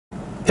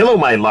Hello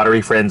my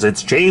lottery friends,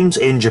 it's James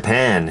in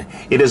Japan.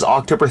 It is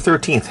October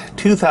 13th,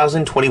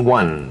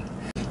 2021.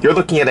 You're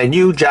looking at a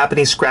new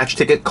Japanese scratch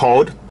ticket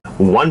called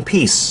One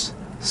Piece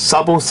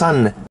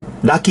Sabo-san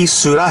Lucky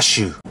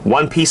Surashu.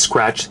 One Piece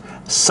Scratch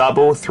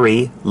Sabo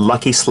 3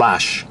 Lucky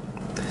Slash.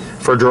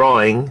 For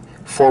drawing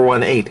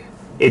 418.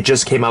 It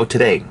just came out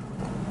today.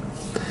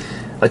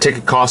 A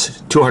ticket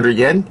costs 200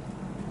 yen.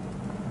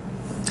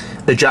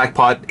 The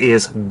jackpot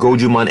is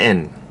Gojuman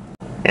N.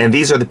 And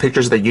these are the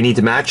pictures that you need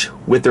to match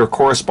with their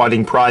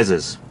corresponding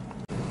prizes.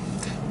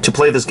 To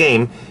play this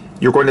game,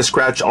 you're going to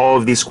scratch all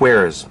of these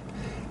squares.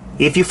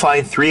 If you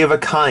find 3 of a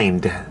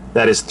kind,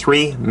 that is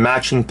 3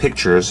 matching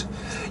pictures,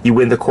 you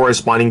win the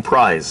corresponding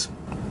prize.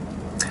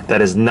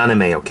 That is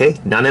naname, okay?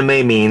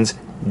 Naname means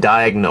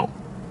diagonal.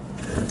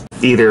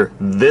 Either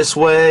this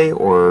way,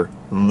 or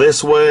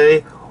this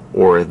way,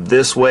 or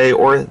this way,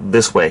 or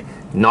this way.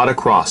 Not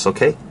across,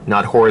 okay?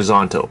 Not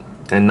horizontal,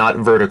 and not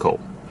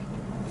vertical.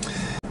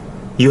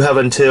 You have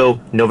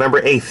until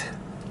November 8th,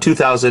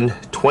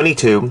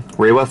 2022,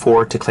 Reiwa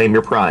 4 to claim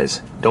your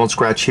prize. Don't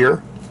scratch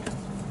here.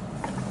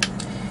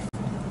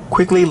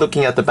 Quickly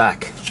looking at the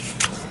back.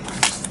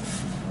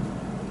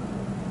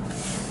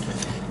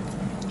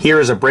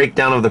 Here is a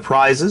breakdown of the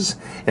prizes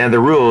and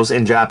the rules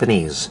in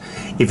Japanese.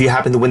 If you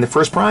happen to win the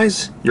first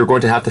prize, you're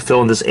going to have to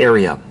fill in this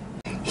area.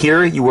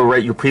 Here you will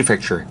write your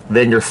prefecture,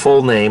 then your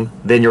full name,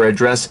 then your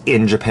address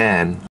in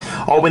Japan.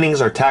 All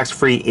winnings are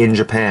tax-free in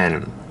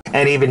Japan.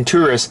 And even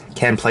tourists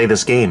can play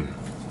this game.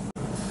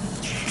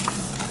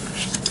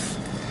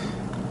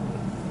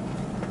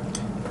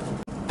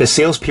 The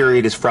sales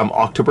period is from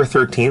October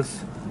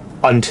 13th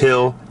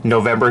until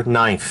November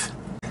 9th.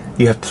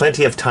 You have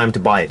plenty of time to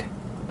buy it.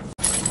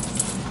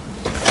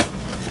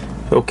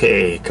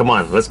 Okay, come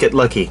on, let's get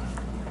lucky.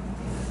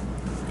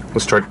 We'll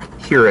start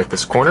here at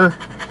this corner.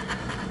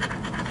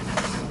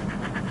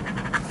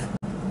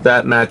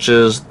 That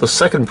matches the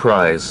second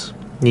prize,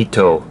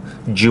 Nito,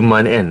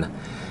 Juman N.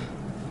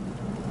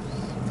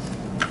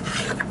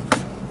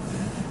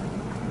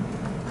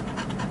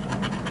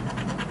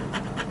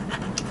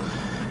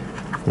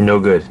 No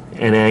good.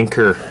 An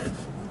anchor.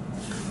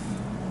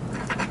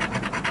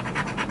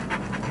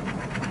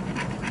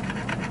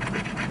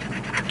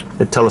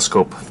 A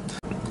telescope.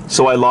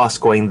 So I lost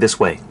going this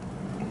way.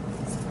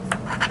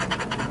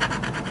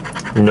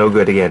 No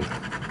good again.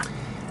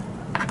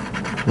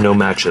 No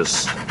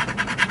matches.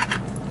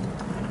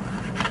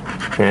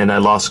 And I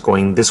lost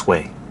going this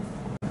way.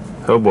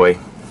 Oh boy.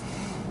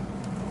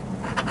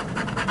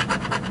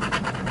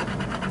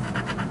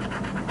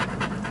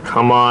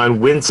 Come on,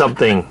 win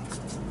something.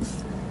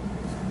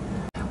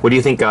 What do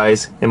you think,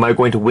 guys? Am I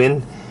going to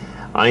win?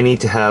 I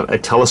need to have a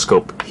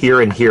telescope here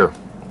and here.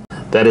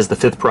 That is the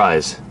 5th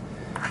prize.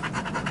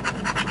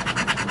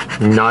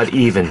 Not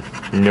even.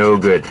 No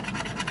good.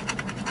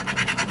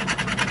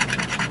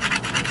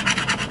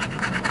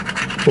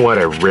 What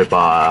a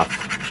rip-off.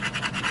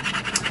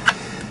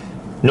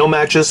 No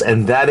matches,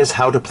 and that is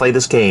how to play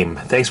this game.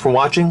 Thanks for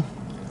watching.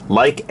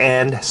 Like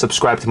and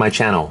subscribe to my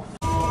channel.